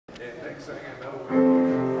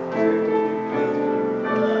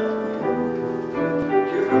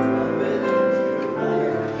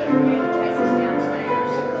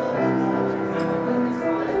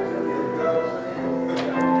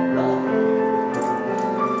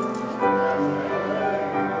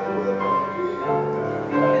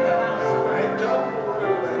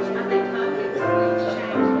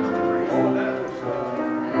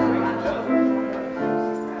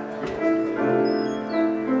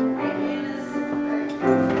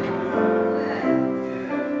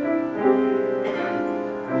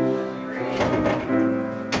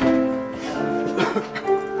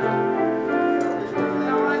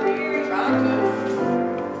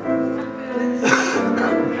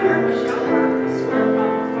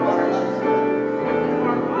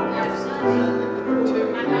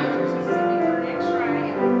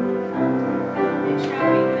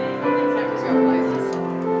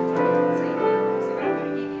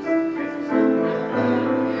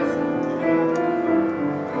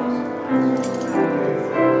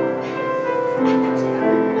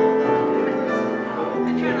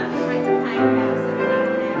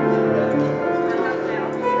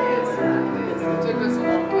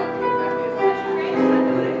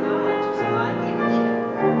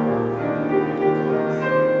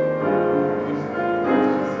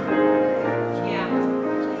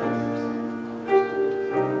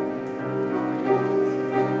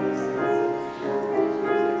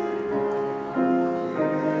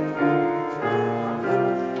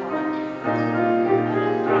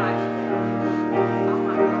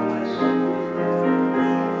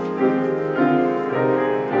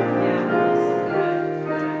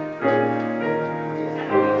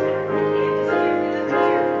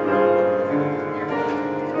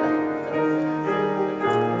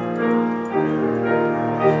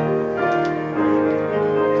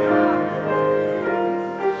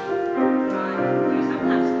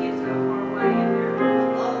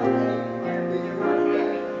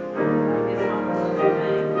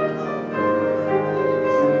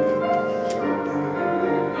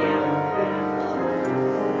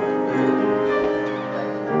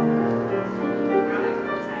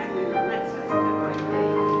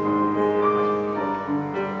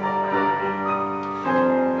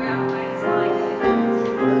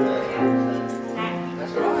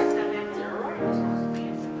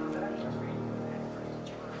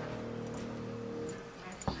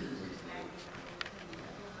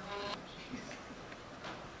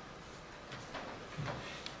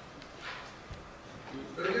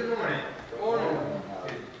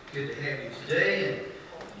Good to have you today, and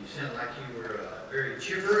you sound like you were very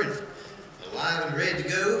chipper and alive and ready to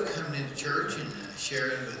go, coming into church and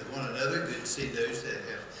sharing with one another. Good to see those that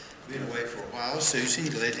have been away for a while.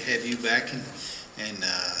 Susan, glad to have you back, and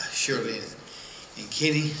Shirley and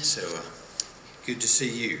Kenny, so good to see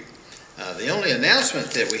you. The only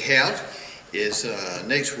announcement that we have is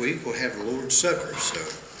next week we'll have the Lord's Supper, so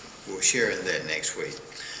we'll share in that next week.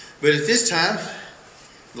 But at this time,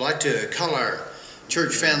 I'd like to call our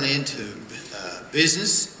church family into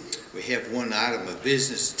business. We have one item of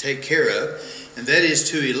business to take care of, and that is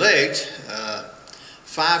to elect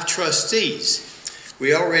 5 trustees.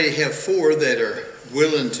 We already have 4 that are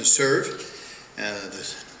willing to serve.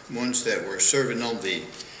 The ones that were serving on the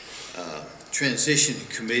transition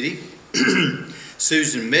committee: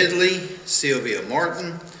 Susan Medley, Sylvia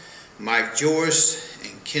Martin, Mike Joyce,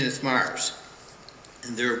 and Kenneth Myers.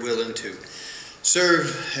 And they're willing to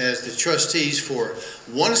serve as the trustees for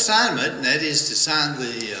one assignment, and that is to sign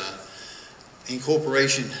the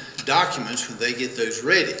incorporation documents when they get those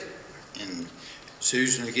ready. And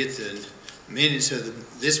Susan will get the minutes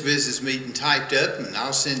of this business meeting typed up, and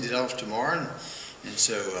I'll send it off tomorrow. And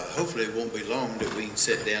so hopefully it won't be long that we can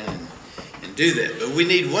sit down and do that. But we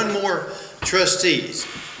need one more trustees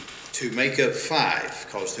to make up 5,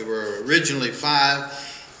 because there were originally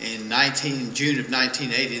 5 in June of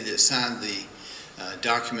 1980 that signed the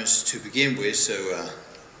documents to begin with, so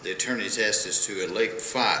the attorneys asked us to elect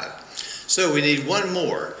 5. So we need one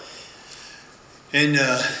more. And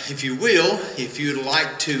if you will, if you'd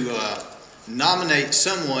like to nominate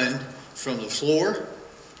someone from the floor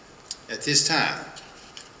at this time.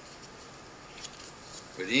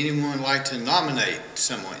 Would anyone like to nominate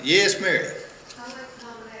someone? Yes, Mary? I'd like to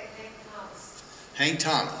nominate Hank Thomas. Hank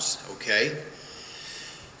Thomas, okay.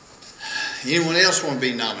 Anyone else want to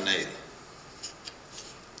be nominated?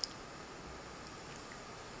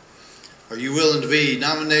 Are you willing to be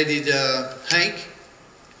nominated, Hank?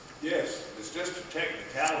 Yes, it's just a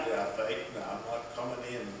technicality, I think. Now, I'm not coming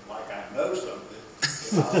in like I know something.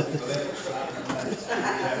 I'll be glad to sign it.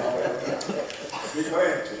 I'll be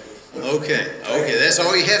glad to. Okay, that's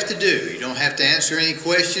all you have to do. You don't have to answer any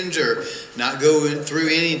questions or not go through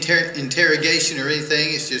any interrogation or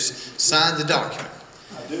anything. It's just sign the document.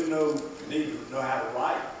 I do need to know how to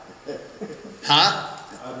write. Huh?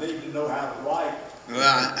 I need to know how to write.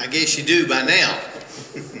 Well, I guess you do by now.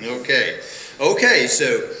 Okay,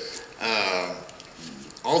 so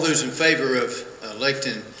all those in favor of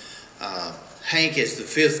electing Hank as the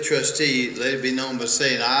 5th trustee, let it be known by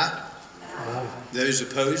saying aye. Aye. Those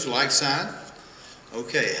opposed, like sign.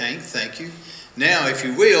 Okay, Hank, thank you. Now, if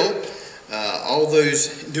you will, all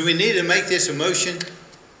those, do we need to make this a motion?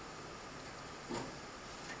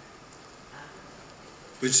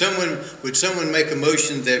 Would someone make a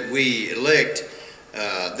motion that we elect,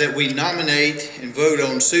 that we nominate and vote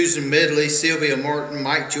on Susan Medley, Sylvia Martin,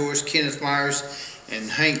 Mike Joyce, Kenneth Myers, and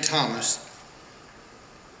Hank Thomas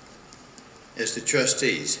as the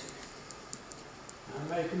trustees?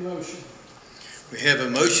 I make a motion. We have a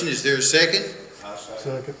motion. Is there a second? I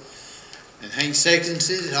Second. And Hank seconds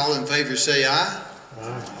it. All in favor say aye.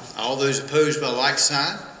 Aye. All those opposed by like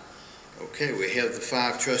sign. Okay, we have the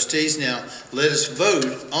 5 trustees. Now, let us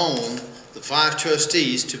vote on the 5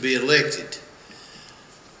 trustees to be elected.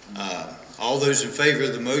 All those in favor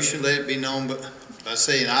of the motion, let it be known by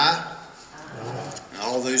saying aye. Aye. And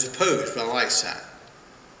all those opposed by like sign.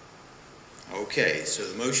 Okay, so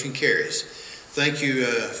the motion carries. Thank you,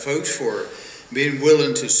 folks, for being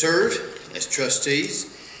willing to serve as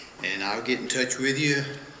trustees, and I'll get in touch with you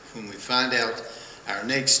when we find out our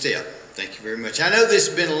next step. Thank you very much. I know this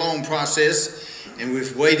has been a long process, and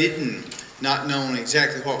we've waited and not known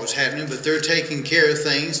exactly what was happening, but they're taking care of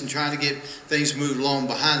things and trying to get things moved along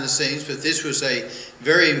behind the scenes. But this was a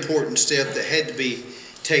very important step that had to be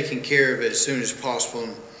taken care of as soon as possible,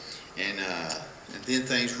 and then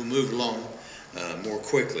things will move along more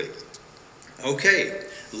quickly. Okay,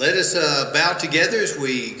 let us bow together as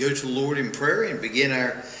we go to the Lord in prayer and begin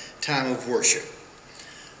our time of worship.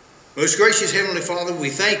 Most gracious Heavenly Father, we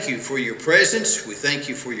thank you for your presence. We thank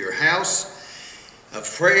you for your house of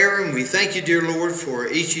prayer, and we thank you, dear Lord, for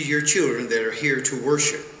each of your children that are here to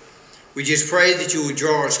worship. We just pray that you would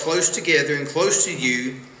draw us close together and close to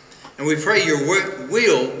you, and we pray your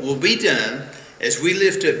will be done as we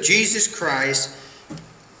lift up Jesus Christ,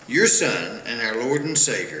 your Son, and our Lord and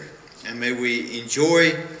Savior. And may we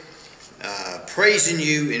enjoy praising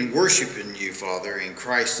you and worshiping you, Father. In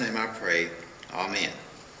Christ's name I pray. Amen.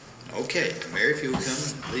 Okay, Mary, if you'll come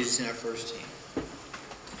and lead us in our first hymn.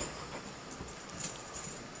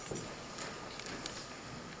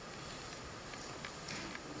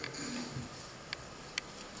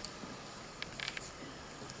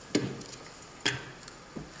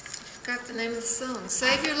 Got the name of the song.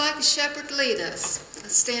 Savior, like a shepherd, lead us.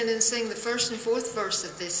 Let's stand and sing the 1st and 4th verse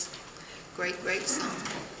of this great, great song.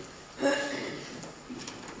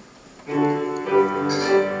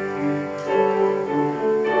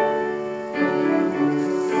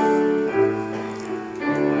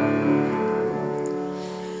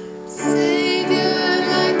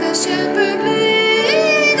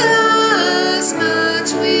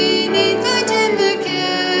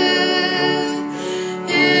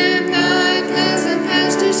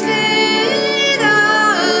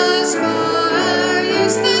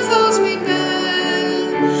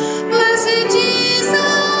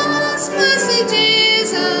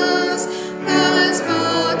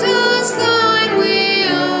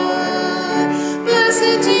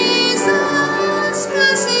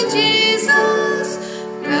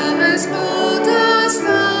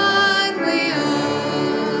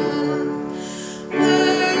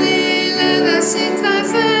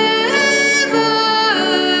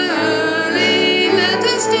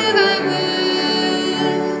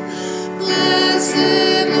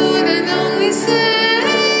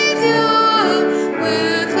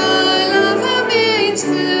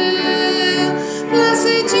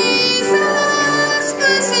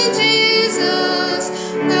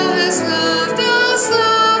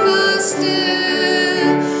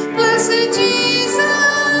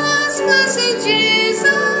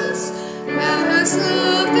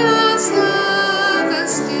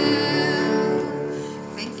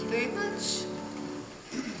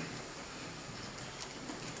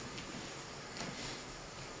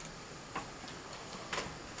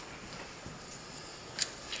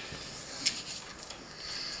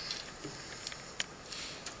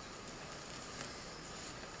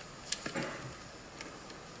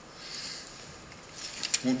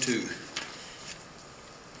 Want to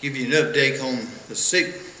give you an update on the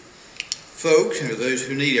sick folks or those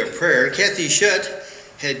who need our prayer. Kathy Shutt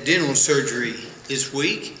had dental surgery this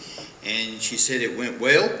week, and she said it went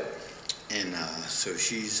well, and so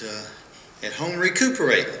she's at home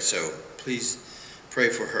recuperating. So please pray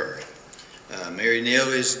for her. Mary Nell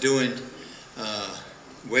is doing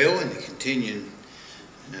well and continuing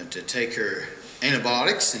to take her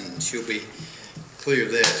antibiotics, and she'll be clear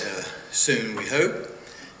of that soon, we hope.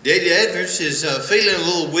 Daddy Edwards is feeling a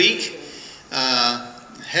little weak,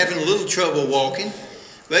 having a little trouble walking,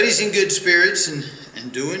 but he's in good spirits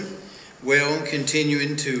and doing well and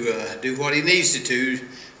continuing to do what he needs to do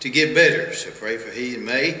to get better. So pray for he and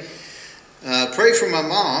May. Pray for my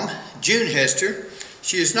mom, June Hester.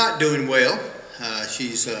 She is not doing well.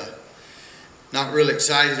 She's not really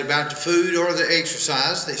excited about the food or the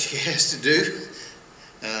exercise that she has to do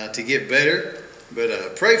to get better.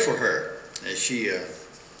 But pray for her as she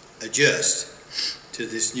adjusts to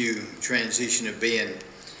this new transition of being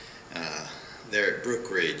there at Brook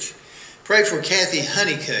Ridge. Pray for Kathy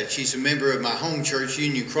Honeycutt. She's a member of my home church,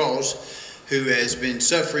 Union Cross, who has been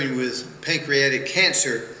suffering with pancreatic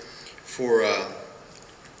cancer for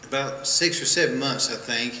about 6 or 7 months, I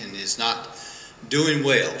think, and is not doing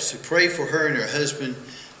well. So pray for her and her husband,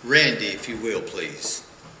 Randy, if you will, please.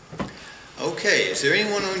 Okay, is there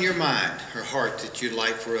anyone on your mind or heart that you'd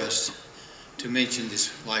like for us to mention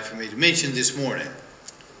this, mention this morning?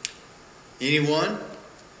 Anyone?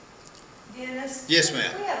 Dennis? Yes,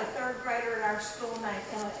 ma'am. We have a third grader in our school named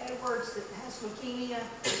Ella Edwards that has leukemia.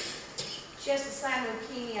 She has the same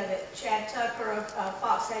leukemia that Chad Tucker of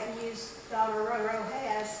Fox 8 News' daughter Roro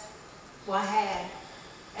had.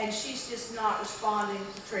 And she's just not responding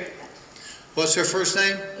to treatment. What's her first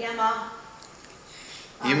name? Emma.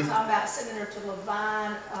 I'm Emma? talking about sending her to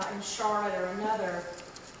Levine in Charlotte or another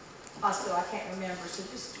hospital, I can't remember. So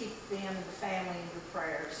just keep them and the family in your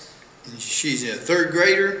prayers. And she's a third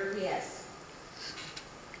grader? Yes.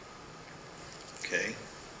 Okay.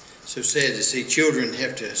 So sad to see children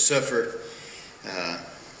have to suffer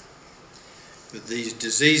with these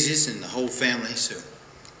diseases and the whole family. So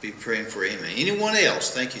be praying for Emma. Anyone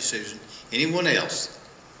else? Thank you, Susan. Anyone else?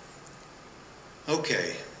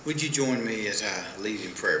 Okay. Would you join me as I lead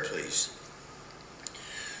in prayer, please?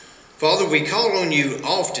 Father, we call on you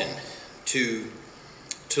often to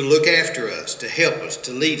look after us, to help us,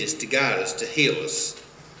 to lead us, to guide us, to heal us.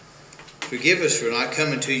 Forgive us for not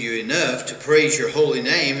coming to you enough to praise your holy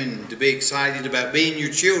name and to be excited about being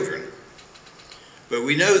your children. But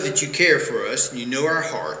we know that you care for us and you know our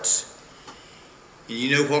hearts and you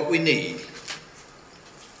know what we need.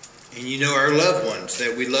 And you know our loved ones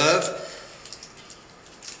that we love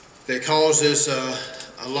that cause us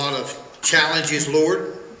a lot of challenges,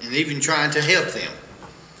 Lord, and even trying to help them.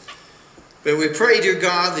 But we pray, dear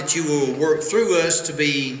God, that you will work through us to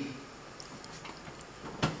be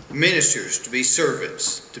ministers, to be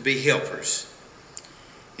servants, to be helpers,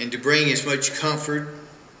 and to bring as much comfort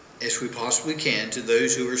as we possibly can to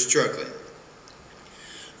those who are struggling.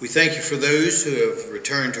 We thank you for those who have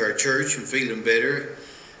returned to our church and feeling better.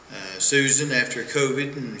 Susan after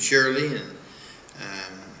COVID, and Shirley, and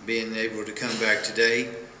being able to come back today.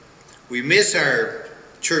 We miss our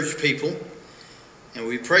church people, and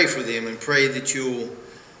we pray for them and pray that you'll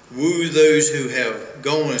woo those who have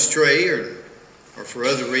gone astray or for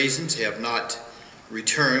other reasons have not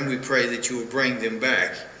returned. We pray that you will bring them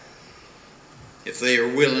back if they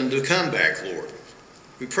are willing to come back, Lord.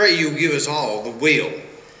 We pray you'll give us all the will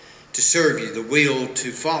to serve you, the will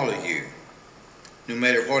to follow you, no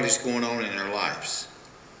matter what is going on in our lives.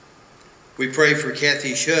 We pray for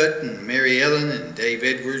Kathy Shutt and Mary Ellen and Dave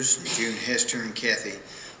Edwards and June Hester and Kathy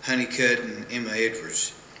Honeycutt and Emma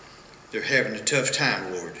Edwards. They're having a tough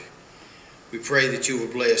time, Lord. We pray that you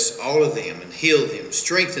will bless all of them and heal them,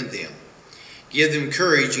 strengthen them, give them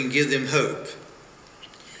courage and give them hope.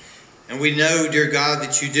 And we know, dear God,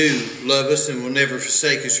 that you do love us and will never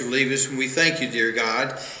forsake us or leave us. And we thank you, dear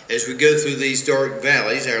God, as we go through these dark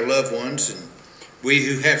valleys, our loved ones, and we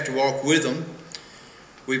who have to walk with them.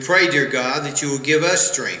 We pray, dear God, that you will give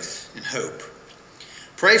us strength and hope.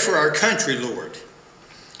 Pray for our country, Lord,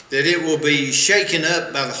 that it will be shaken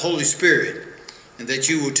up by the Holy Spirit, and that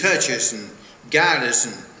you will touch us and guide us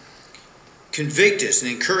and convict us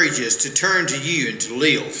and encourage us to turn to you and to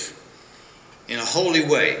live in a holy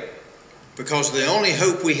way, because the only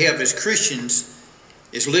hope we have as Christians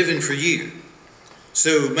is living for you.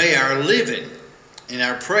 So may our living and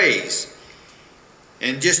our praise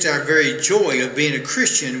and just our very joy of being a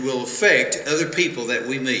Christian will affect other people that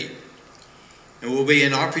we meet, and will be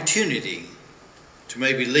an opportunity to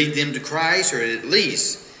maybe lead them to Christ, or at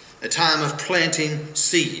least a time of planting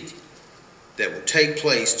seed that will take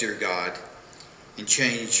place, dear God, and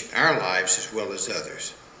change our lives as well as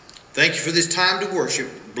others. Thank you for this time to worship.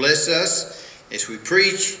 Bless us as we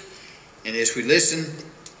preach and as we listen.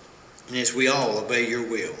 and as we all obey your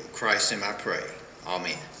will. In Christ's name I pray.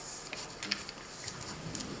 Amen.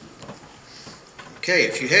 Okay,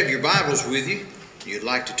 if you have your Bibles with you, you'd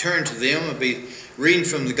like to turn to them. I'll be reading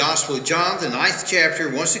from the Gospel of John, the 9th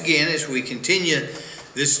chapter, once again, as we continue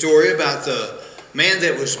this story about the man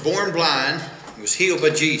that was born blind and was healed by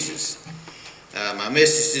Jesus. My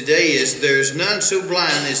message today is, there's none so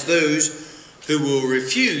blind as those who will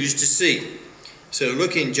refuse to see. So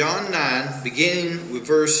look in John 9, beginning with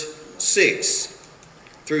verse 6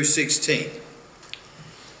 through 16.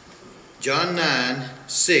 John 9,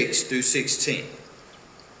 6 through 16.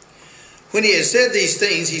 When he had said these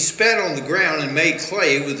things, he spat on the ground and made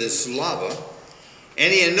clay with the saliva,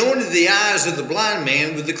 and he anointed the eyes of the blind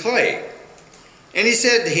man with the clay. And he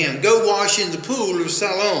said to him, "Go wash in the pool of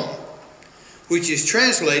Siloam," which is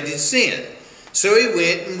translated sin. So he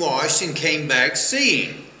went and washed and came back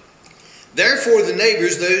seeing. Therefore the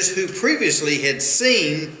neighbors, those who previously had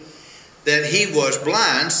seen that he was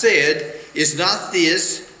blind, said, Is not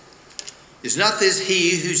this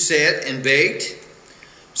he who sat and begged?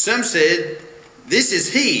 Some said, This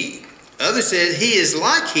is he. Others said, He is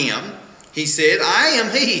like him. He said, I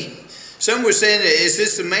am he. Some were saying, Is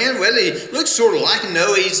this the man? Well, he looks sort of like him.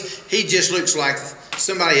 No, he just looks like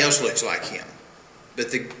somebody else looks like him.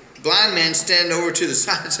 But the blind man standing over to the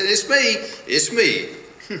side and said, It's me.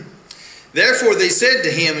 Therefore they said to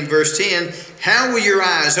him in verse 10, How were your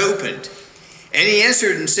eyes opened? And he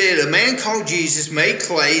answered and said, A man called Jesus made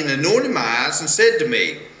clay and anointed my eyes and said to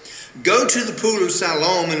me, Go to the pool of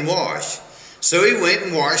Siloam and wash. So he went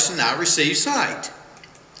and washed, and I received sight.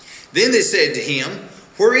 Then they said to him,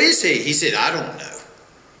 Where is he? He said, I don't know.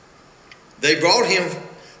 They brought him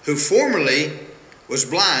who formerly was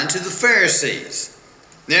blind to the Pharisees.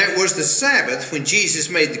 Now it was the Sabbath when Jesus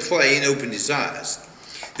made the clay and opened his eyes.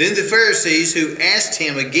 Then the Pharisees who asked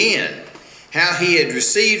him again how he had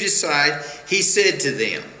received his sight, he said to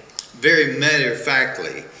them, very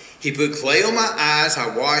matter-of-factly, He put clay on my eyes, I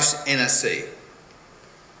washed, and I see.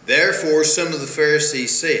 Therefore some of the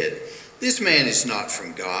Pharisees said, This man is not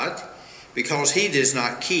from God, because he does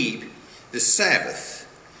not keep the Sabbath.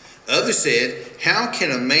 Others said, How can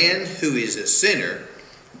a man who is a sinner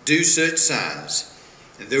do such signs?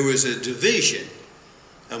 And there was a division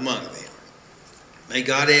among them. May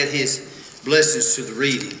God add his blessings to the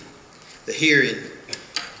reading, the hearing,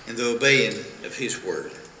 and the obeying of his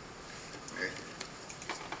word. Mary.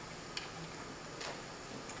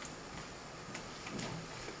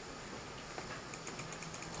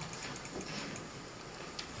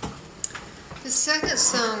 The second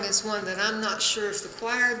song is one that I'm not sure if the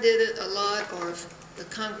choir did it a lot or if the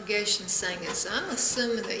congregation sang it, so I'm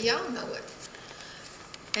assuming that y'all know it.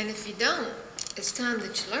 And if you don't, it's time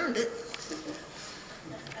that you learned it.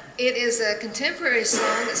 It is a contemporary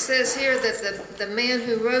song. It says here that the man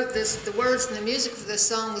who wrote this, the words and the music for this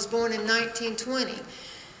song, was born in 1920.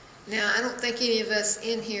 Now, I don't think any of us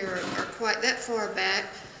in here are quite that far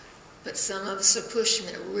back, but some of us are pushing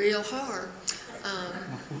it real hard.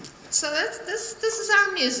 So this is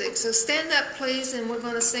our music. So stand up, please, and we're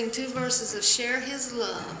going to sing 2 verses of Share His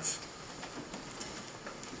Love.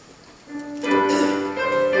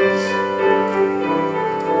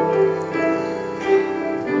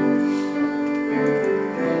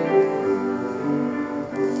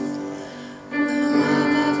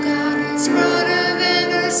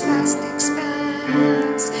 Vast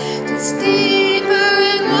expanse, just deeper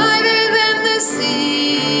and wider than the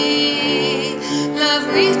sea. Love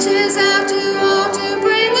reaches out to all to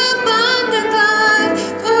bring abundant life.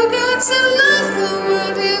 For God so loved the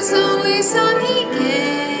world, His only Son He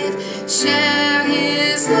gave. Share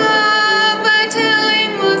His love by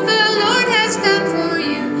telling what the Lord has done for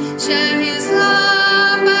you. Share His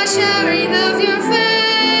love by sharing of your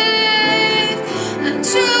faith, and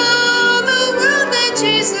show the world that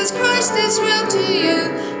Jesus Christ is real to you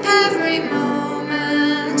every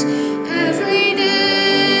moment, every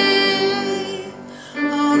day.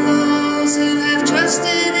 All those who have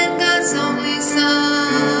trusted in God's only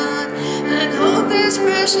Son and hold this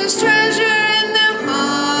precious treasure in their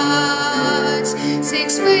hearts, seek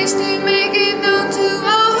space to make it known to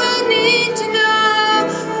all who need to know.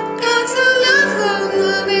 God so loved the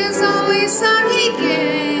world, His only Son He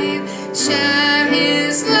gave. Share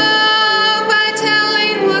His love by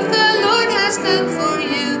telling what the Lord has done for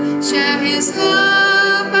you. Share His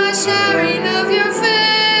love by sharing of your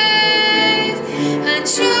faith, and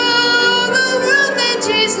show the world that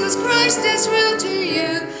Jesus Christ is real to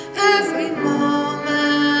you every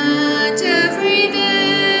moment, every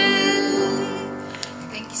day.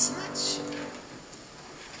 Thank you so much.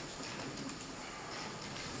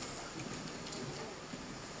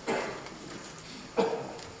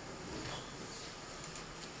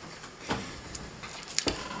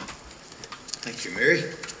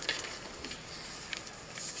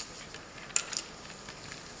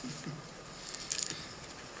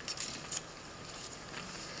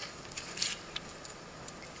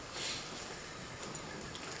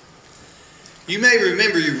 You may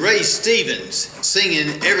remember Ray Stevens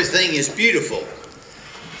singing "Everything is Beautiful."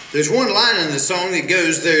 There's one line in the song that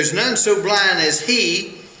goes, "There's none so blind as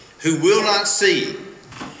he who will not see."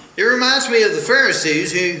 It reminds me of the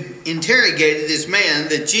Pharisees who interrogated this man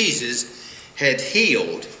that Jesus had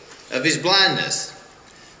healed of his blindness.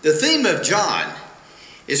 The theme of John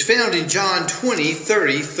is found in John 20,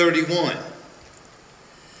 30, 31.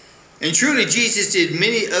 And truly Jesus did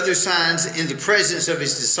many other signs in the presence of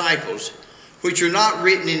his disciples, which are not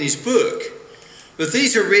written in his book. But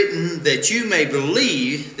these are written that you may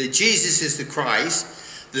believe that Jesus is the Christ,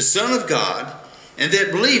 the Son of God, and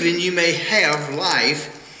that believing you may have life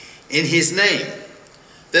in his name.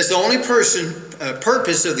 That's the only purpose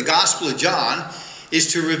of the Gospel of John, is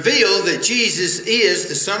to reveal that Jesus is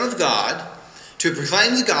the Son of God, to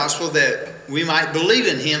proclaim the gospel that we might believe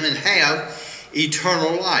in him and have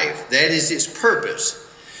eternal life. That is its purpose.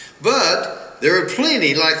 But there are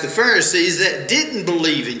plenty, like the Pharisees, that didn't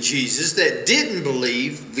believe in Jesus, that didn't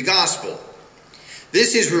believe the gospel.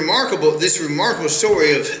 This remarkable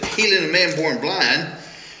story of healing a man born blind.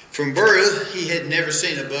 From birth, he had never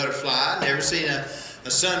seen a butterfly, never seen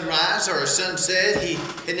a sunrise or a sunset. He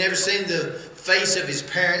had never seen the face of his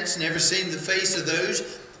parents, never seen the face of those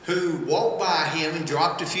who walked by him and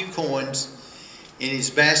dropped a few coins in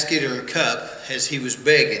his basket or cup as he was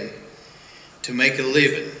begging to make a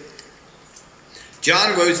living.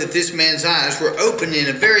 John wrote that this man's eyes were opened in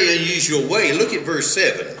a very unusual way. Look at verse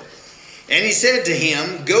 7. And he said to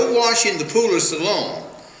him, "Go wash in the pool of Siloam,"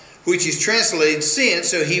 which is translated sin.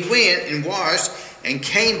 So he went and washed and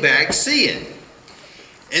came back seeing.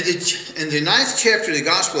 In the 9th chapter of the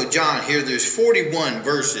Gospel of John here, there's 41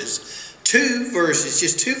 verses.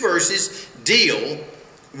 Just two verses deal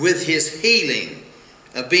with his healing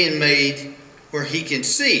of being made where he can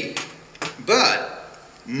see. But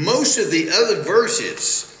most of the other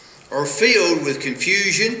verses are filled with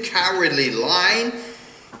confusion, cowardly lying,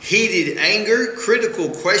 heated anger, critical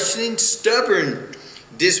questioning, stubborn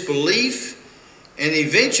disbelief, and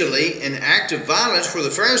eventually an act of violence where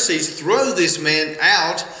the Pharisees throw this man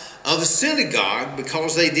out of the synagogue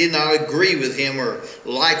because they did not agree with him or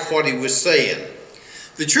like what he was saying.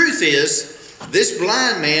 The truth is, this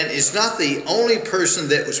blind man is not the only person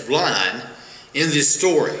that was blind in this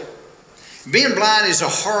story. Being blind is a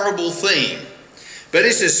horrible thing, but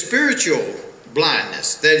it's a spiritual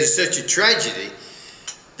blindness that is such a tragedy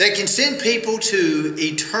that can send people to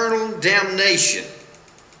eternal damnation.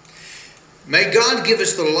 May God give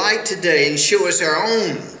us the light today and show us our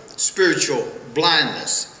own spiritual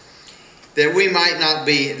blindness, that we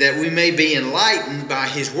may be enlightened by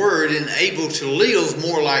his word and able to live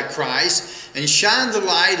more like Christ and shine the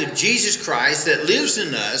light of Jesus Christ that lives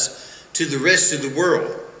in us to the rest of the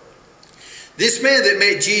world. This man that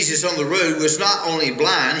met Jesus on the road was not only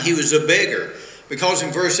blind, he was a beggar. Because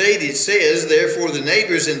in verse 8 it says, "Therefore the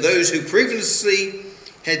neighbors and those who previously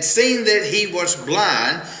had seen that he was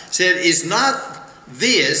blind said, 'Is not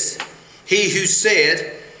this he who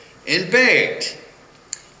said and begged?'"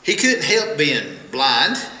 He couldn't help being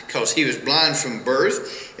blind because he was blind from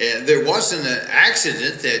birth. There wasn't an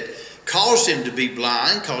accident that caused him to be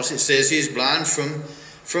blind, because it says he is blind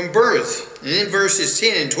from birth. And in verses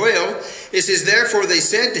 10 and 12 it says, "Therefore they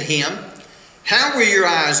said to him, 'How were your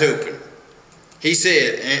eyes opened?'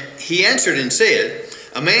 He answered and said,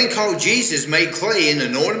 'A man called Jesus made clay and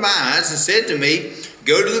anointed my eyes and said to me,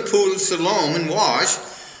 Go to the pool of Siloam and wash.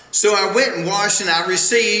 So I went and washed, and I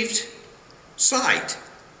received sight.'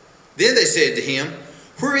 Then they said to him,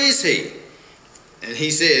 'Where is he?' And he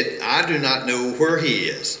said, 'I do not know where he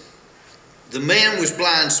is.'" The man was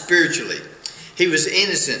blind spiritually. He was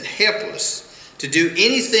innocent, helpless to do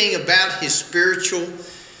anything about his spiritual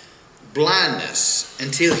blindness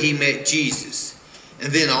until he met Jesus.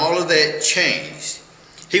 And then all of that changed.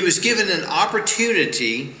 He was given an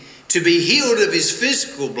opportunity to be healed of his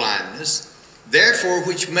physical blindness, therefore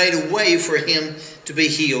which made a way for him to be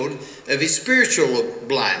healed of his spiritual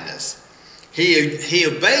blindness. He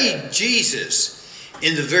obeyed Jesus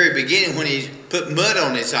in the very beginning when he put mud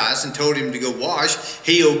on his eyes and told him to go wash.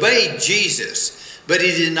 He obeyed Jesus, but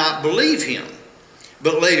he did not believe him.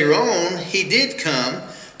 But later on, he did come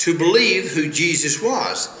to believe who Jesus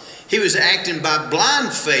was. He was acting by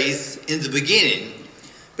blind faith in the beginning,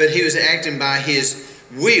 but he was acting by his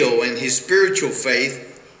will and his spiritual faith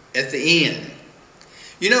at the end.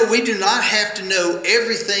 You know, we do not have to know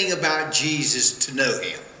everything about Jesus to know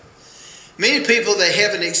him. Many people, they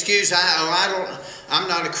have an excuse. I'm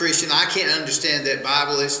not a Christian. I can't understand that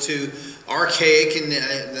Bible. It's too archaic and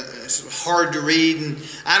it's hard to read, and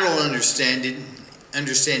I don't understand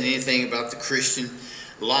anything about the Christian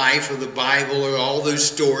life or the Bible or all those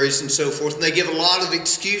stories and so forth, and they give a lot of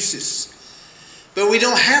excuses. But we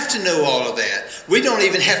don't have to know all of that. We don't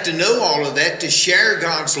even have to know all of that to share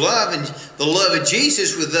God's love and the love of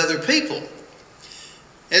Jesus with other people.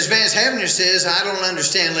 As Vance Havner says, I don't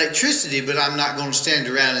understand electricity, but I'm not going to stand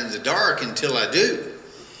around in the dark until I do.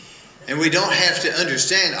 And we don't have to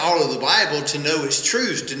understand all of the Bible to know its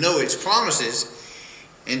truths, to know its promises,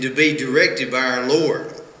 and to be directed by our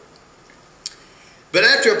Lord. But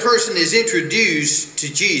after a person is introduced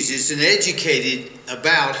to Jesus and educated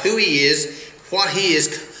about who he is, what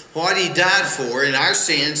he died for, and our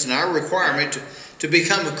sins and our requirement to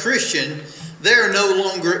become a Christian, they are no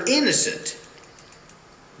longer innocent.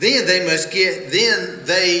 Then they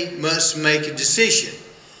must make a decision.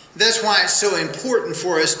 That's why it's so important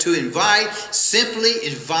for us to simply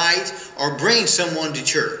invite or bring someone to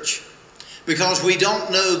church. Because we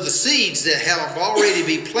don't know the seeds that have already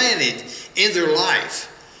been planted in their life,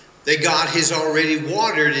 that God has already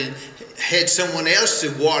watered and had someone else to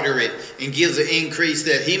water it and give the increase,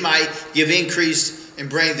 that he might give increase and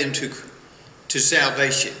bring them to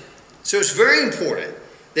salvation. So it's very important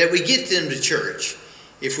that we get them to church,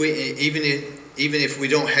 even if we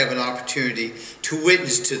don't have an opportunity to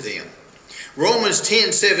witness to them. Romans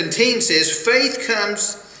 10:17 says, faith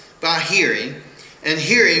comes by hearing, and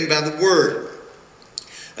hearing by the word.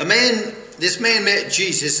 This man met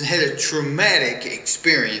Jesus and had a traumatic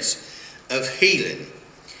experience of healing.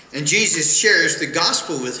 And Jesus shares the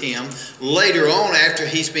gospel with him later on, after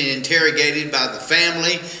he's been interrogated by the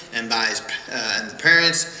family and by and the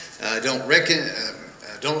parents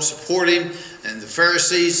don't support him, and the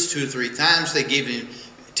Pharisees 2 or 3 times they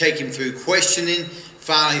take him through questioning,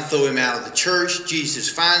 finally throw him out of the church. Jesus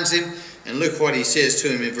finds him, and look what he says to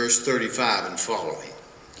him in verse 35 and following.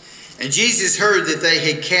 And Jesus heard that they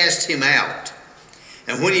had cast him out.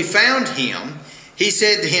 And when he found him, he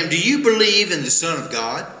said to him, do you believe in the Son of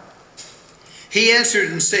God? He answered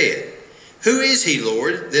and said, who is he,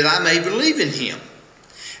 Lord, that I may believe in him?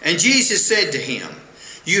 And Jesus said to him,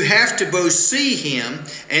 you have to both see him,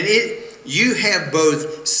 and you have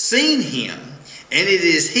both seen him, and it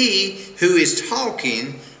is he who is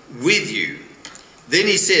talking with you. Then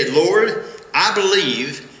he said, Lord, I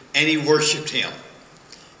believe, and he worshipped him.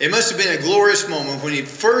 It must have been a glorious moment when the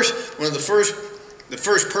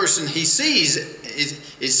first person he sees,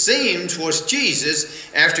 it seems, was Jesus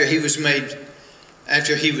after he was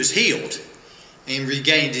healed and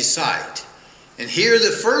regained his sight. And here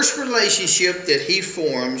the first relationship that he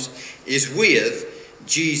forms is with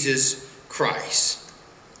Jesus Christ.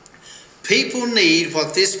 People need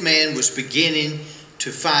what this man was beginning to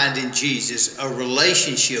find in Jesus, a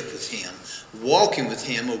relationship with him, walking with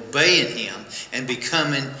him, obeying him, and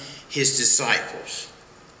becoming his disciples.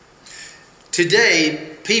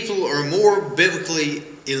 Today, people are more biblically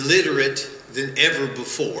illiterate than ever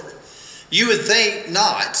before. You would think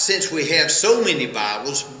not, since we have so many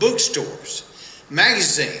Bibles, bookstores,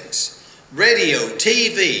 magazines, radio,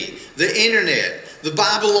 TV, the internet, the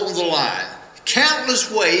Bible on the line, countless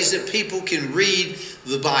ways that people can read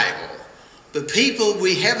the Bible. But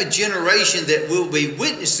we have a generation that we'll be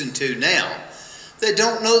witnessing to now that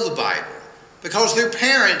don't know the Bible, because their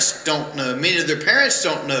parents don't know. Many of their parents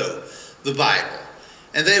don't know the Bible.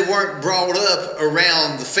 And they weren't brought up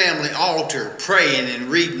around the family altar praying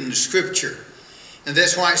and reading the scripture. And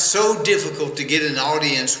that's why it's so difficult to get an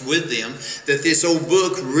audience with them, that this old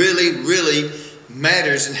book really, really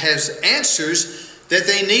matters and has answers that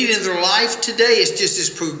they need in their life today. It's just as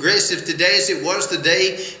progressive today as it was the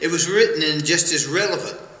day it was written, and just as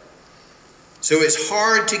relevant. So it's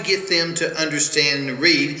hard to get them to understand and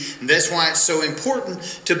read, and that's why it's so important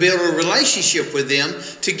to build a relationship with them,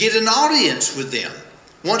 to get an audience with them.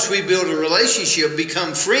 Once we build a relationship,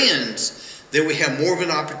 become friends, then we have more of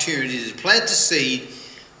an opportunity to plant the seed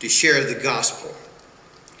to share the gospel.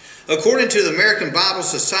 According to the American Bible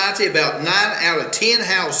Society, about 9 out of 10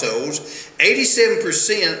 households,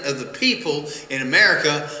 87% of the people in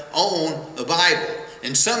America own a Bible,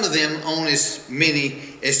 and some of them own as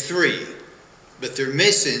many as 3. But they're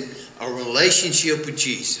missing a relationship with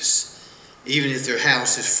Jesus, even if their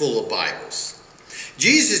house is full of Bibles.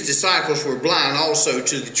 Jesus' disciples were blind also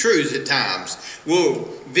to the truth at times. We'll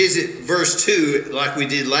visit verse 2 like we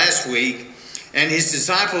did last week. And his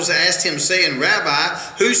disciples asked him, saying, Rabbi,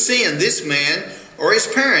 who sinned, this man or his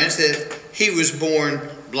parents, that he was born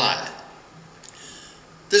blind?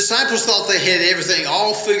 The disciples thought they had everything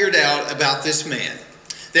all figured out about this man,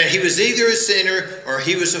 that he was either a sinner or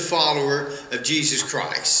he was a follower of Jesus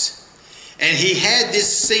Christ. And he had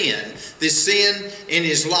this sin in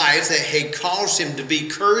his life that had caused him to be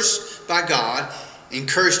cursed by God and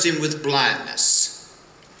cursed him with blindness.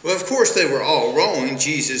 Well, of course they were all wrong.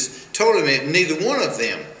 Jesus told them that neither one of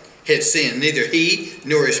them had sinned, neither he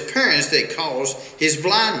nor his parents, that caused his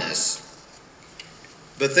blindness.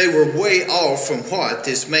 But they were way off from what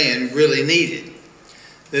this man really needed.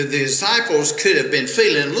 The disciples could have been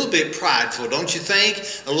feeling a little bit prideful, don't you think?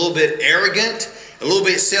 A little bit arrogant, a little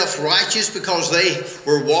bit self-righteous, because they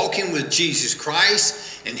were walking with Jesus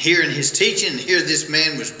Christ and hearing his teaching, and here this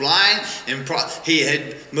man was blind, and he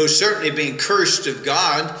had most certainly been cursed of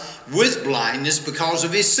God with blindness because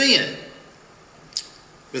of his sin.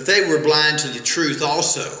 But they were blind to the truth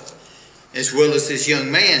also, as well as this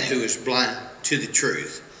young man who was blind to the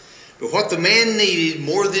truth. But what the man needed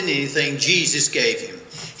more than anything, Jesus gave him.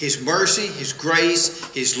 His mercy, his grace,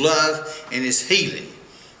 his love, and his healing,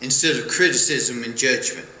 instead of criticism and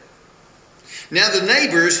judgment. Now the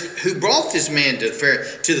neighbors who brought this man to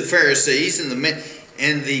the Pharisees, and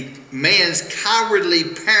the man's cowardly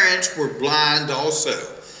parents were blind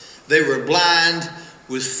also. They were blind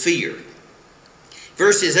with fear.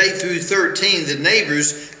 Verses 8 through 13, the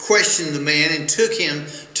neighbors questioned the man and took him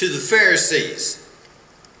to the Pharisees.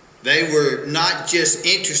 They were not just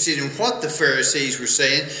interested in what the Pharisees were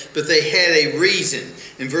saying, but they had a reason.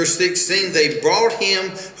 In verse 16, they brought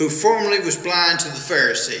him who formerly was blind to the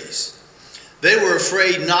Pharisees. They were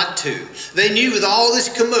afraid not to. They knew with all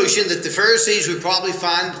this commotion that the Pharisees would probably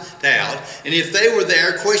find out, and if they were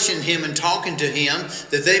there questioning him and talking to him,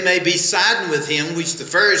 that they may be siding with him, which the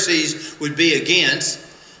Pharisees would be against.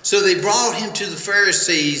 So they brought him to the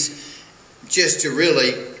Pharisees just to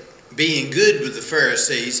really be in good with the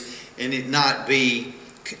Pharisees and it not be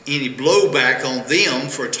any blowback on them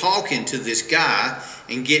for talking to this guy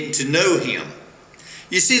and getting to know him.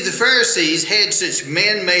 You see, the Pharisees had such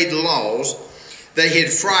man-made laws. They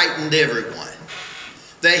had frightened everyone.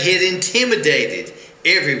 They had intimidated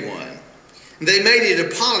everyone. They made it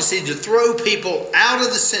a policy to throw people out of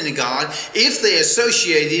the synagogue if they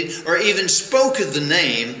associated or even spoke of the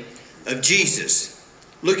name of Jesus.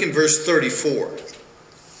 Look in verse 34.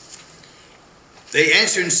 They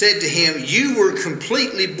answered and said to him, "You were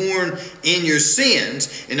completely born in your sins,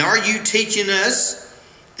 and are you teaching us?"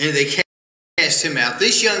 And they cast him out.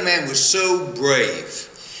 This young man was so brave.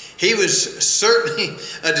 He was certainly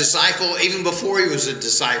a disciple even before he was a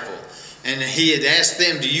disciple. And he had asked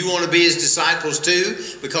them, "Do you want to be his disciples too?"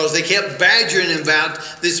 Because they kept badgering him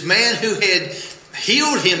about this man who had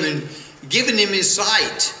healed him and given him his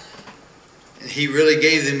sight. And he really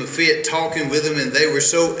gave them a fit talking with them, and they were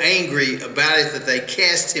so angry about it that they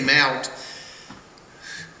cast him out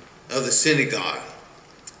of the synagogue.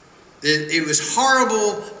 It was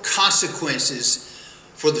horrible consequences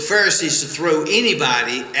for the Pharisees to throw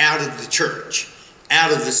anybody out of the church,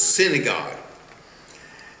 out of the synagogue.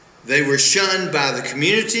 They were shunned by the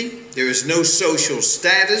community. There is no social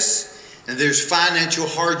status, and there's financial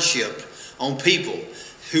hardship on people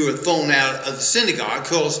who are thrown out of the synagogue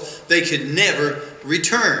because they could never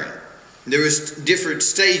return. There was different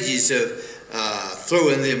stages of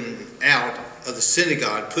throwing them out of the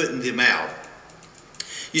synagogue, putting them out.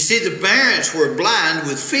 You see, the parents were blind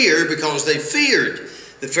with fear because they feared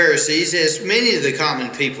the Pharisees, as many of the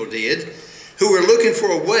common people did, who were looking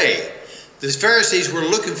for a way. The Pharisees were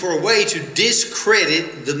looking for a way to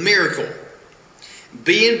discredit the miracle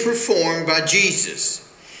being performed by Jesus.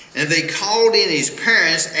 And they called in his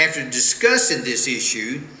parents after discussing this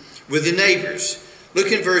issue with the neighbors.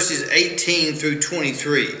 Look in verses 18 through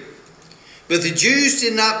 23. But the Jews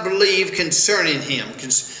did not believe concerning him.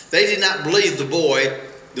 They did not believe the boy,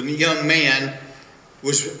 the young man,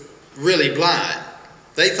 was really blind.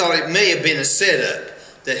 They thought it may have been a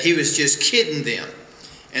setup, that he was just kidding them,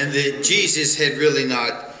 and that Jesus had really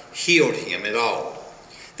not healed him at all.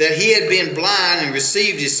 That he had been blind and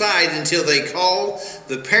received his sight until they called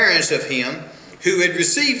the parents of him who had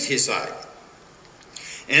received his sight.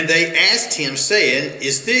 And they asked him, saying,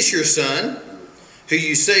 "Is this your son, who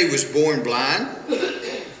you say was born blind?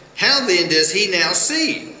 How then does he now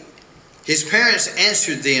see?" His parents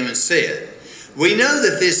answered them and said, "We know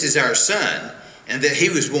that this is our son, and that he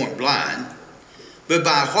was born blind. But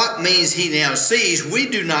by what means he now sees, we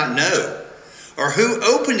do not know. Or who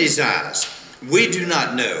opened his eyes, we do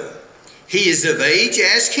not know. He is of age,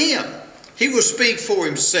 ask him. He will speak for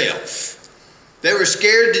himself." They were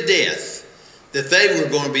scared to death that they were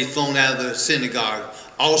going to be thrown out of the synagogue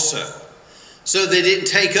also. So they didn't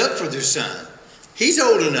take up for their son. He's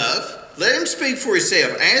old enough. Let him speak for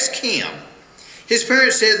himself. Ask him. His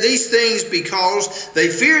parents said these things because they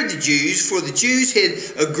feared the Jews, for the Jews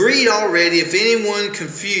had agreed already if anyone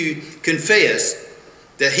confessed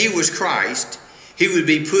that he was Christ, he would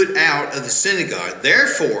be put out of the synagogue.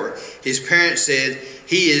 Therefore, his parents said,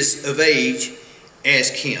 "He is of age.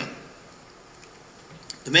 ask him.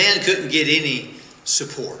 The man couldn't get any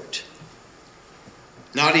support,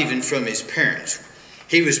 not even from his parents.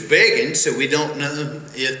 He was begging, so we don't know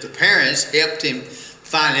if the parents helped him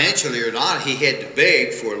financially or not. He had to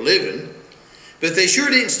beg for a living. But they sure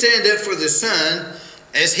didn't stand up for the son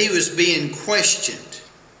as he was being questioned.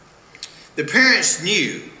 The parents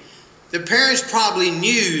knew. The parents probably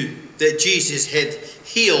knew that Jesus had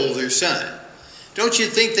healed their son. Don't you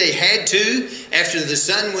think they had to? After the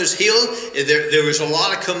son was healed, there was a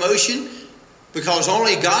lot of commotion because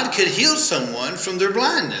only God could heal someone from their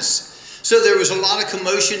blindness. So there was a lot of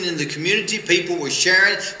commotion in the community. People were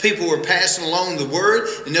sharing. People were passing along the word.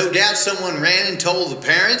 And no doubt someone ran and told the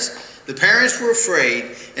parents. The parents were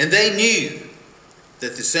afraid, and they knew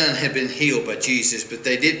that the son had been healed by Jesus, but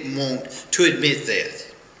they didn't want to admit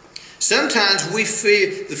that. Sometimes we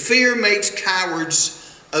fear, the fear makes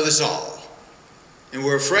cowards of us all. And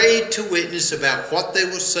we're afraid to witness about what they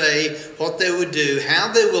will say, what they will do,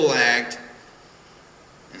 how they will act,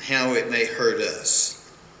 and how it may hurt us.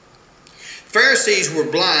 Pharisees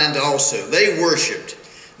were blind also. They worshipped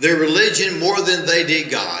their religion more than they did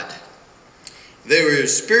God. They were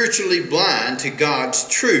spiritually blind to God's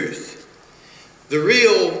truth. The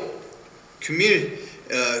real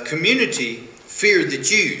community feared the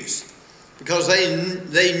Jews because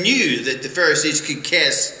they knew that the Pharisees could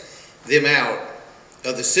cast them out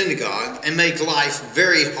of the synagogue and make life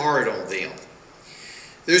very hard on them.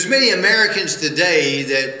 There's many Americans today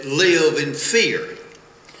that live in fear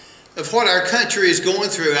of what our country is going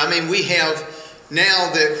through. I mean, we have now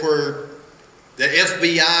that where the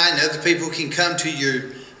FBI and other people can come to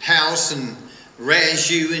your house and razz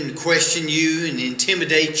you and question you and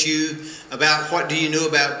intimidate you about what do you know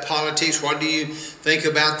about politics, what do you think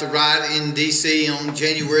about the riot in D.C. on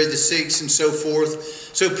January the 6th and so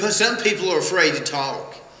forth. So some people are afraid to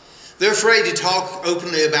talk. They're afraid to talk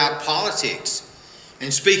openly about politics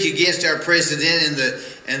and speak against our president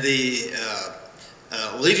and the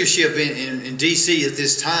leadership in D.C. at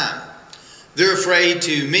this time. They're afraid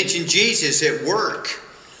to mention Jesus at work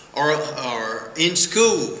or in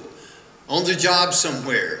school, on the job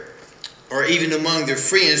somewhere, or even among their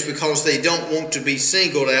friends because they don't want to be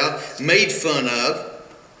singled out, made fun of,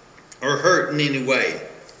 or hurt in any way.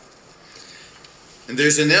 And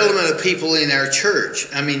there's an element of people in our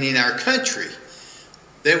church, in our country,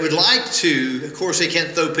 that would like to, of course they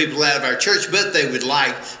can't throw people out of our church, but they would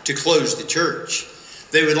like to close the church.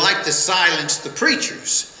 They would like to silence the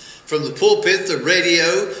preachers from the pulpit, the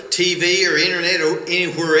radio, TV, or internet, or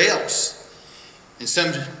anywhere else.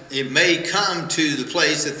 And it may come to the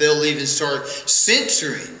place that they'll even start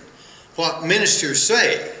censoring what ministers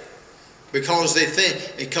say because if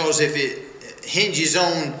it hinges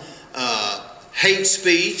on hate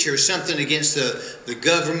speech or something against the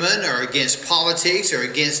government or against politics or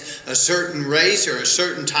against a certain race or a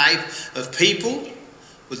certain type of people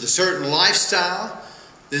with a certain lifestyle,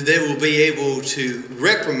 then they will be able to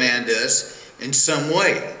reprimand us in some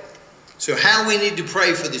way. So how we need to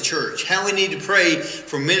pray for the church, how we need to pray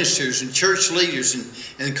for ministers and church leaders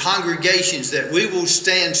and congregations that we will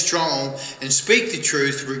stand strong and speak the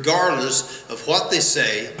truth regardless of what they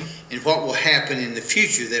say and what will happen in the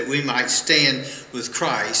future, that we might stand with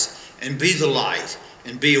Christ and be the light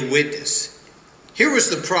and be a witness. Here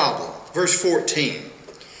was the problem, verse 14.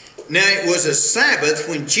 Now it was a Sabbath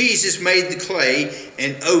when Jesus made the clay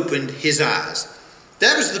and opened his eyes.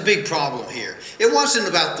 That was the big problem here. It wasn't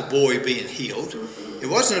about the boy being healed. It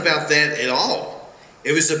wasn't about that at all.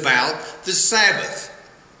 It was about the Sabbath.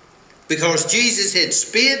 Because Jesus had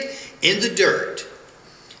spit in the dirt.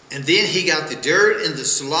 And then he got the dirt and the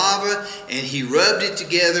saliva and he rubbed it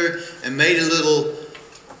together and made a little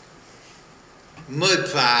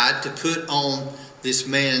mud pie to put on this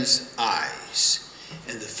man's eyes.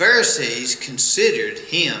 And the Pharisees considered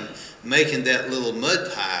him making that little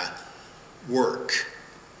mud pie work.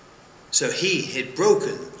 So he had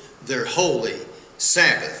broken their holy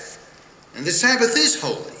Sabbath. And the Sabbath is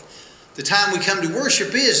holy. The time we come to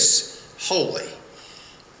worship is holy.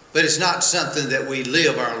 But it's not something that we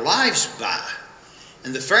live our lives by.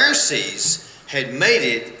 And the Pharisees had made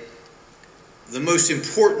it the most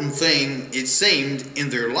important thing, it seemed, in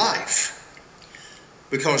their life.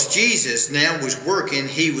 Because Jesus now was working,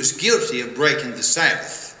 he was guilty of breaking the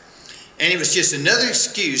Sabbath. And it was just another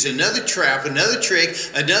excuse, another trap, another trick,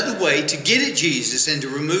 another way to get at Jesus and to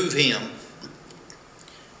remove him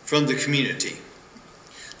from the community.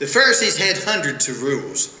 The Pharisees had hundreds of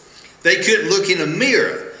rules. They couldn't look in a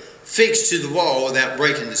mirror fixed to the wall without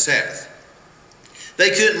breaking the Sabbath.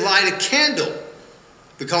 They couldn't light a candle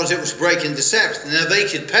because it was breaking the Sabbath. Now they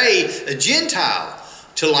could pay a Gentile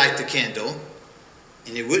to light the candle,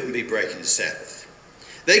 and it wouldn't be breaking the Sabbath.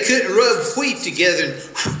 They couldn't rub wheat together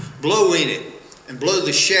and blow in it and blow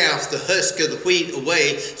the chaff, the husk of the wheat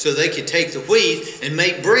away so they could take the wheat and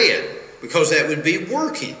make bread, because that would be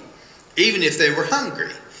working, even if they were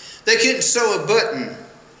hungry. They couldn't sew a button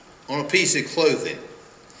on a piece of clothing.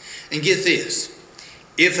 And get this,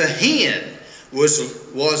 if a hen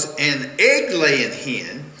was an egg-laying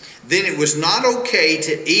hen, then it was not okay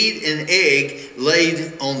to eat an egg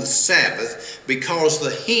laid on the Sabbath because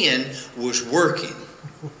the hen was working.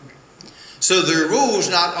 So the rules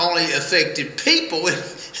not only affected people, it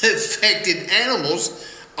affected animals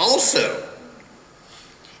also.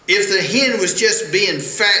 If the hen was just being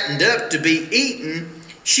fattened up to be eaten,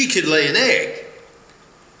 she could lay an egg.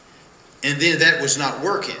 And then that was not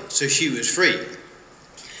working, so she was free.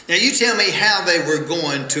 Now you tell me how they were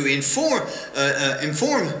going to inform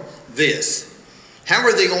this. How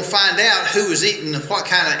were they going to find out who was eating what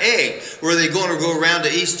kind of egg? Were they going to go around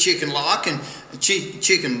to East Chicken Lot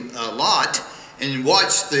and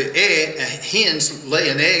watch the hens lay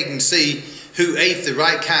an egg and see who ate the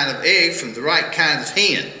right kind of egg from the right kind of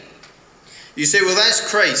hen? You say, well, that's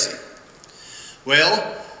crazy.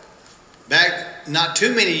 Well, back not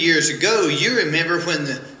too many years ago, you remember when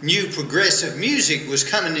the new progressive music was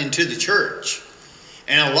coming into the church.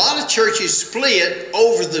 And a lot of churches split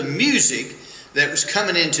over the music that was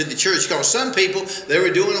coming into the church, because some people, they were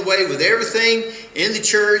doing away with everything in the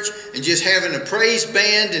church and just having a praise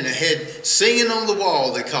band, and they had singing on the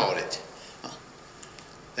wall, they called it.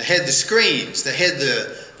 They had the screens, they had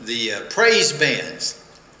the praise bands,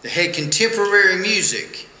 they had contemporary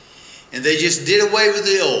music, and they just did away with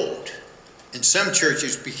the old. And some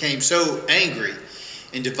churches became so angry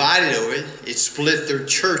and divided over it, it split their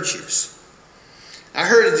churches. I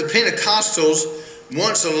heard of the Pentecostals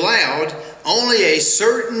once allowed only a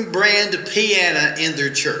certain brand of piano in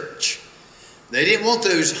their church. They didn't want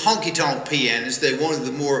those honky-tonk pianos. They wanted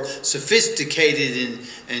the more sophisticated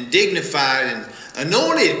and dignified and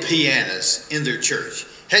anointed pianos in their church.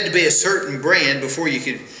 Had to be a certain brand before you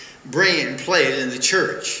could bring it and play it in the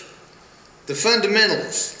church. The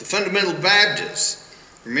fundamentals, the fundamental Baptists,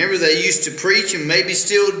 remember they used to preach, and maybe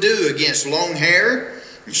still do, against long hair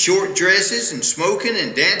and short dresses and smoking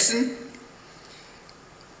and dancing.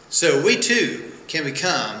 So we too can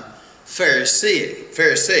become Pharisaic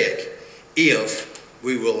if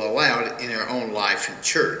we will allow it in our own life in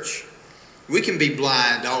church. We can be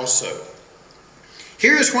blind also.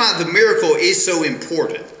 Here is why the miracle is so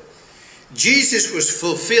important. Jesus was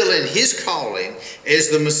fulfilling his calling as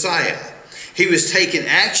the Messiah. He was taking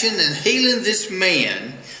action and healing this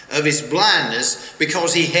man of his blindness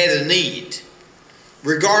because he had a need,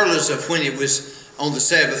 regardless of when it was on the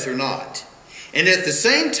Sabbath or not. And at the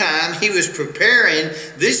same time, he was preparing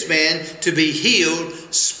this man to be healed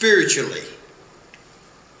spiritually.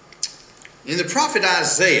 In the prophet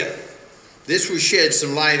Isaiah, this will shed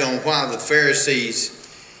some light on why the Pharisees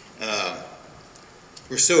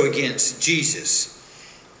were so against Jesus.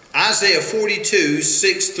 Isaiah 42,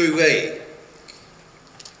 6 through 8.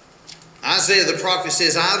 Isaiah the prophet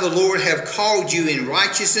says, I, the Lord, have called you in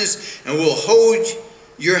righteousness and will hold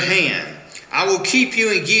your hand. I will keep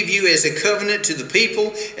you and give you as a covenant to the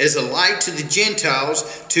people, as a light to the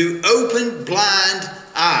Gentiles, to open blind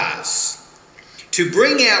eyes, to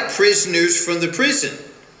bring out prisoners from the prison,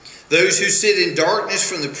 those who sit in darkness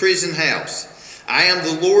from the prison house. I am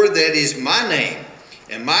the Lord, that is my name,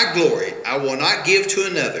 and my glory I will not give to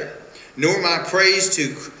another, nor my praise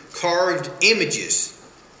to carved images.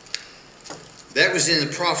 That was in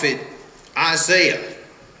the prophet Isaiah.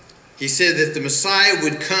 He said that the Messiah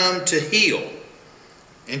would come to heal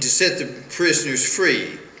and to set the prisoners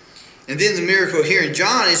free. And then the miracle here in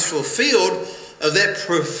John is fulfilled of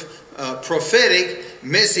that prophetic,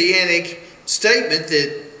 messianic statement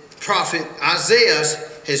that prophet Isaiah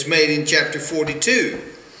has made in chapter 42.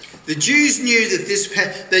 The Jews knew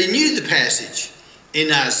that they knew the passage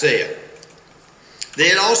in Isaiah. They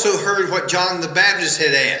had also heard what John the Baptist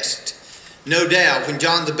had asked. No doubt, when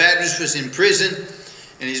John the Baptist was in prison,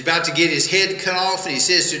 and he's about to get his head cut off, and he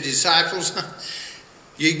says to the disciples,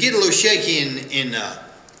 you get a little shaky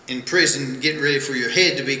in prison getting ready for your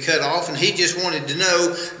head to be cut off, and he just wanted to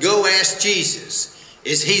know, go ask Jesus,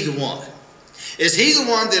 is he the one? Is he the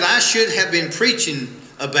one that I should have been preaching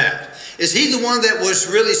about? Is he the one that was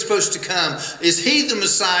really supposed to come? Is he the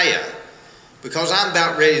Messiah? Because I'm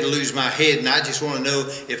about ready to lose my head, and I just want to know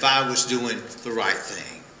if I was doing the right thing.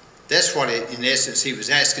 That's what, in essence, he was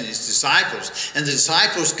asking his disciples. And the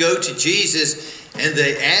disciples go to Jesus and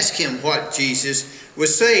they ask him what Jesus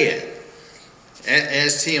was saying.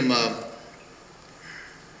 Asked him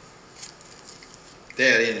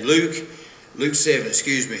that in Luke Luke 7,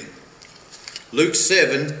 excuse me. Luke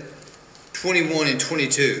 7, 21 and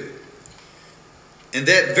 22. In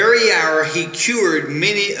that very hour he cured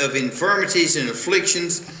many of infirmities and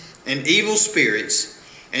afflictions and evil spirits,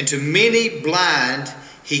 and to many blind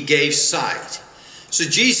he gave sight. So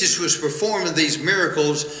Jesus was performing these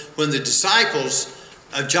miracles when the disciples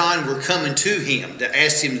of John were coming to him to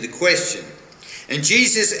ask him the question. And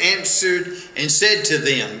Jesus answered and said to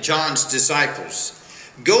them, John's disciples,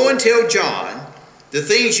 "Go and tell John the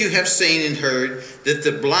things you have seen and heard, that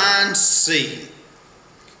the blind see,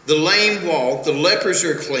 the lame walk, the lepers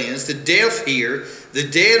are cleansed, the deaf hear, the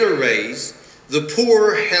dead are raised, the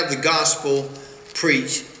poor have the gospel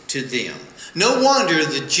preached to them." No wonder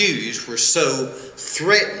the Jews were so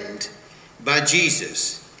threatened by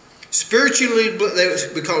Jesus.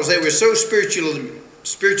 Because they were so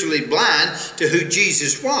spiritually blind to who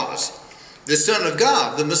Jesus was, the Son of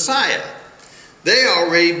God, the Messiah. They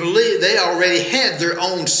already had their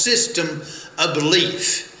own system of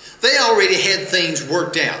belief. They already had things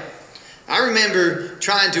worked out. I remember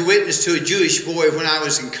trying to witness to a Jewish boy when I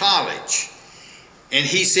was in college. And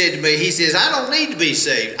he said to me, he says, "I don't need to be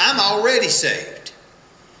saved. I'm already saved."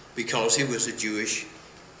 Because he was a Jewish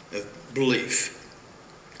belief.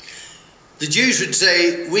 The Jews would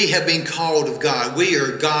say, "We have been called of God. We are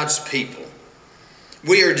God's people.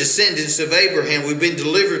 We are descendants of Abraham. We've been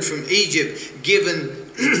delivered from Egypt, given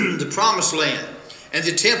the promised land, and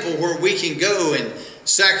the temple where we can go and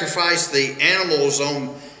sacrifice the animals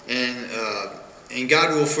on, and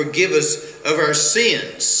God will forgive us of our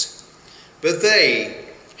sins." But they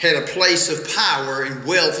had a place of power and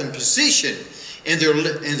wealth and position in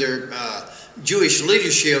their Jewish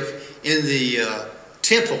leadership in the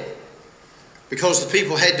temple, because the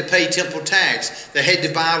people had to pay temple tax. They had to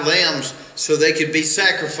buy lambs so they could be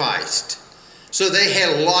sacrificed. So they had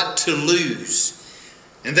a lot to lose.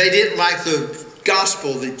 And they didn't like the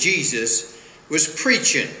gospel that Jesus was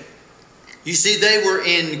preaching. You see, they were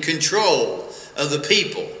in control of the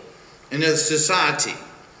people and of society.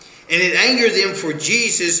 And it angered them, for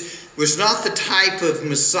Jesus was not the type of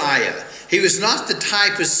Messiah. He was not the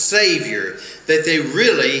type of Savior that they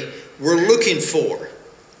really were looking for.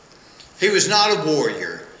 He was not a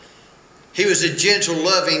warrior. He was a gentle,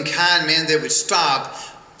 loving, kind man that would stop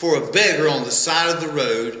for a beggar on the side of the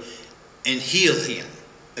road and heal him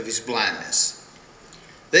of his blindness.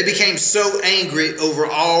 They became so angry over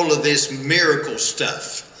all of this miracle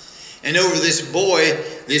stuff, and over this boy,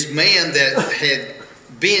 this man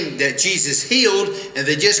that Jesus healed, and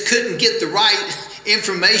they just couldn't get the right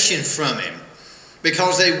information from him,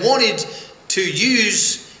 because they wanted to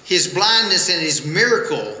use his blindness and his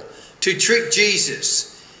miracle to trick Jesus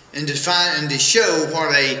and to show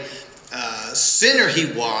what a sinner he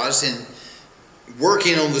was in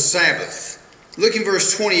working on the Sabbath. Look in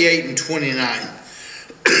verse 28 and 29.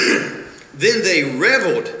 Then they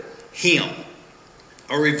reviled him,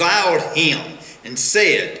 or reviled him, and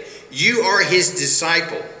said, "You are his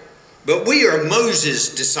disciple, but we are Moses'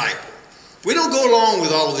 disciple." We don't go along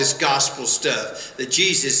with all this gospel stuff that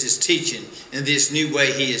Jesus is teaching in this new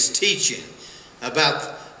way he is teaching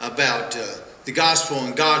about the gospel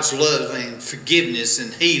and God's love and forgiveness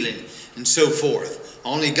and healing and so forth.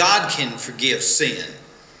 Only God can forgive sin.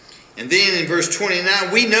 And then in verse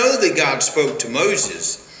 29, we know that God spoke to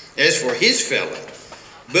Moses as for his fellow,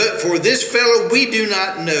 but for this fellow we do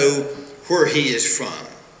not know where he is from.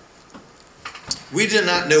 We do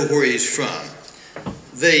not know where he is from.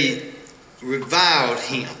 They reviled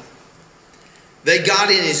him. They got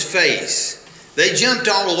in his face. They jumped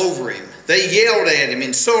all over him. They yelled at him,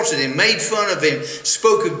 insulted him, made fun of him,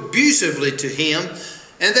 spoke abusively to him,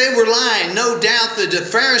 and they were lying. No doubt that the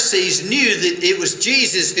Pharisees knew that it was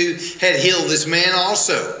Jesus who had healed this man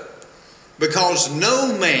also, because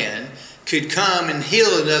no man could come and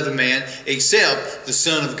heal another man except the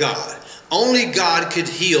Son of God. Only God could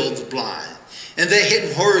heal the blind. And they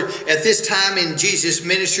hadn't heard at this time in Jesus'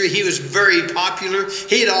 ministry, he was very popular.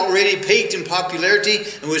 He had already peaked in popularity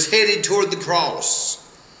and was headed toward the cross.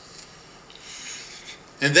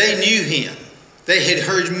 And they knew him. They had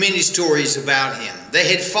heard many stories about him. They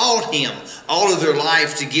had fought him all of their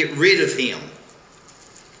life to get rid of him.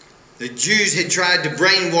 The Jews had tried to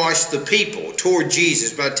brainwash the people toward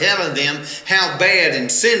Jesus by telling them how bad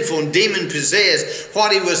and sinful and demon-possessed,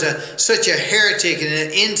 what he was such a heretic and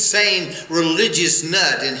an insane religious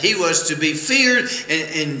nut, and he was to be feared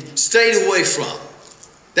and stayed away from.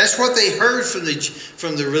 That's what they heard from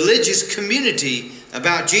the religious community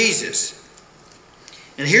about Jesus.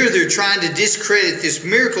 And here they're trying to discredit this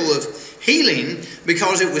miracle of healing,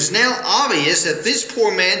 because it was now obvious that this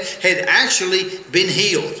poor man had actually been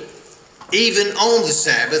healed. even on the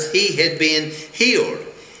Sabbath, he had been healed.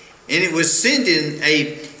 And it was sending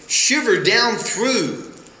a shiver down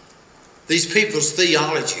through these people's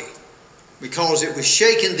theology, because it was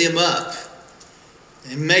shaking them up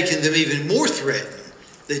and making them even more threatened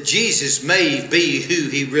that Jesus may be who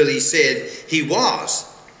he really said he was.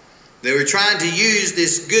 They were trying to use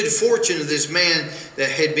this good fortune of this man that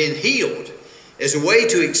had been healed as a way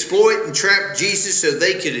to exploit and trap Jesus so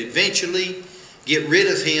they could eventually get rid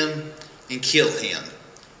of him and kill him.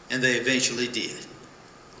 And they eventually did.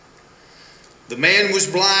 The man was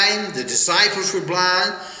blind, the disciples were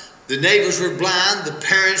blind, the neighbors were blind, the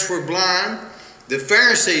parents were blind, the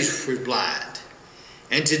Pharisees were blind.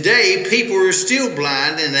 And today, people are still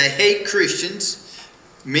blind and they hate Christians.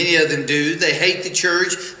 Many of them do. They hate the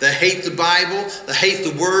church, they hate the Bible, they hate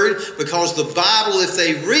the Word, because the Bible, if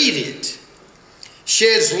they read it,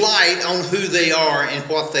 sheds light on who they are and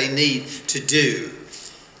what they need to do.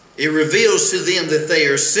 It reveals to them that they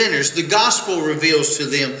are sinners. The gospel reveals to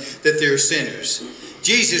them that they're sinners.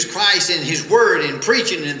 Jesus Christ in his word and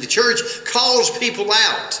preaching in the church calls people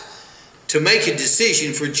out to make a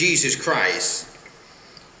decision for Jesus Christ.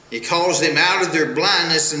 It calls them out of their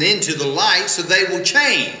blindness and into the light so they will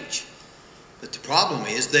change. But the problem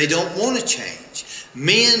is they don't want to change.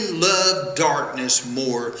 Men love darkness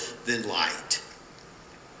more than light.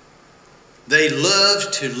 They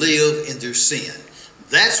love to live in their sin.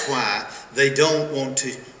 That's why they don't want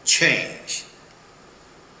to change.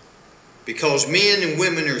 Because men and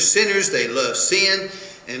women are sinners, they love sin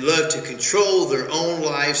and love to control their own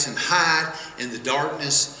lives and hide in the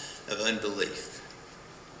darkness of unbelief.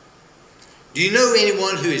 Do you know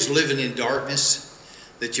anyone who is living in darkness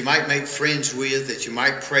that you might make friends with, that you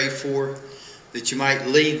might pray for, that you might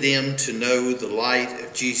lead them to know the light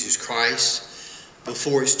of Jesus Christ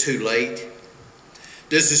before it's too late?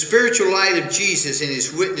 Does the spiritual light of Jesus and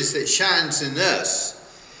his witness that shines in us,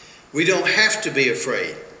 we don't have to be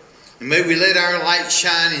afraid. And may we let our light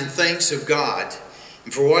shine in thanks of God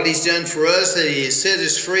and for what he's done for us, that he has set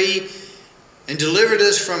us free and delivered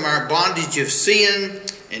us from our bondage of sin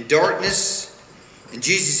and darkness. And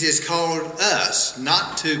Jesus has called us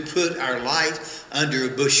not to put our light under a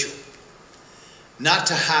bushel, not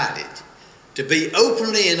to hide it, to be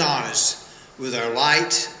openly and honest with our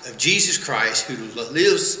light of Jesus Christ who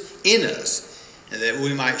lives in us, and that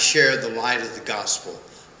we might share the light of the gospel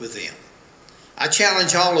with them. I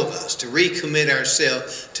challenge all of us to recommit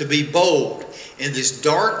ourselves to be bold in this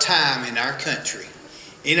dark time in our country,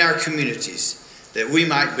 in our communities, that we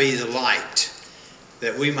might be the light,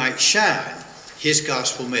 that we might shine his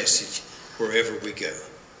gospel message wherever we go.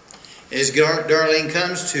 As Darlene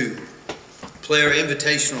comes to play our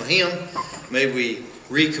invitational hymn, may we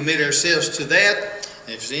recommit ourselves to that.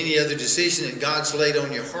 And if there's any other decision that God's laid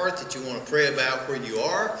on your heart that you want to pray about where you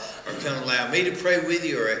are, or come allow me to pray with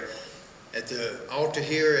you, or at the altar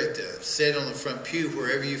here, sit on the front pew,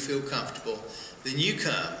 wherever you feel comfortable, then you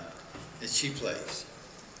come as she plays.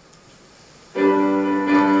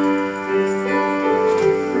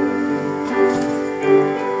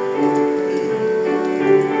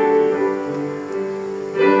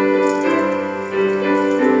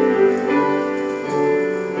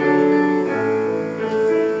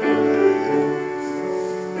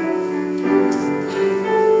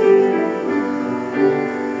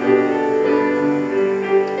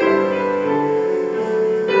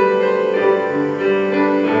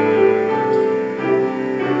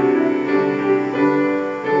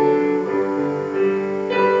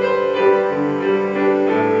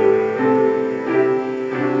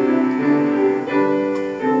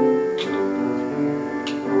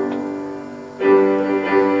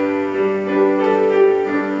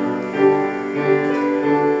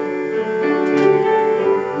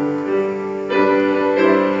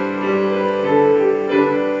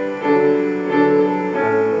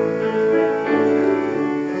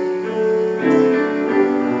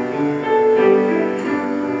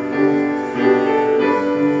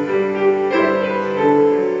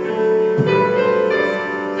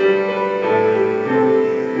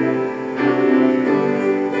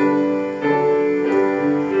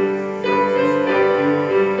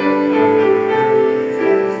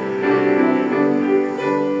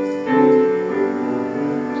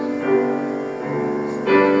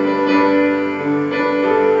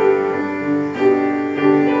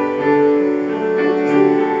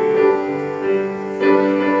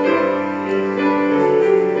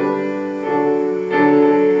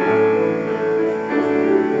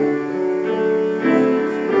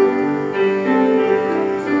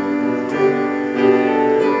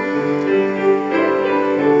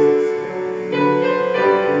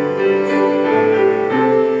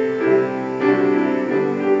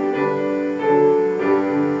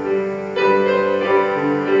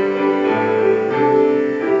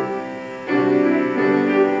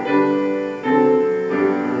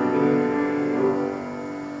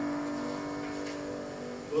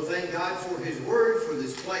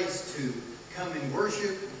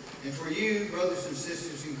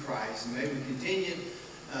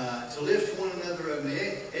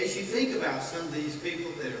 as you think about some of these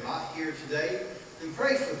people that are not here today, then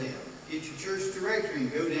pray for them. Get your church directory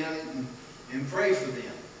and go down it and pray for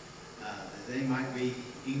them, that they might be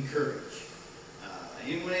encouraged.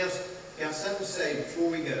 Anyone else got something to say before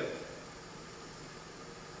we go?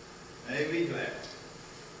 May we be glad.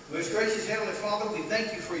 Most gracious Heavenly Father, we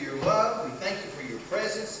thank you for your love. We thank you for your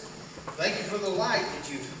presence. Thank you for the light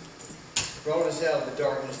that you've brought us out of the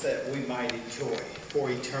darkness that we might enjoy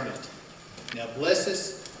for eternity. Now bless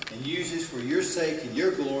us and use us for your sake and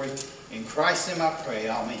your glory. In Christ's name I pray.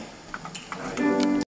 Amen.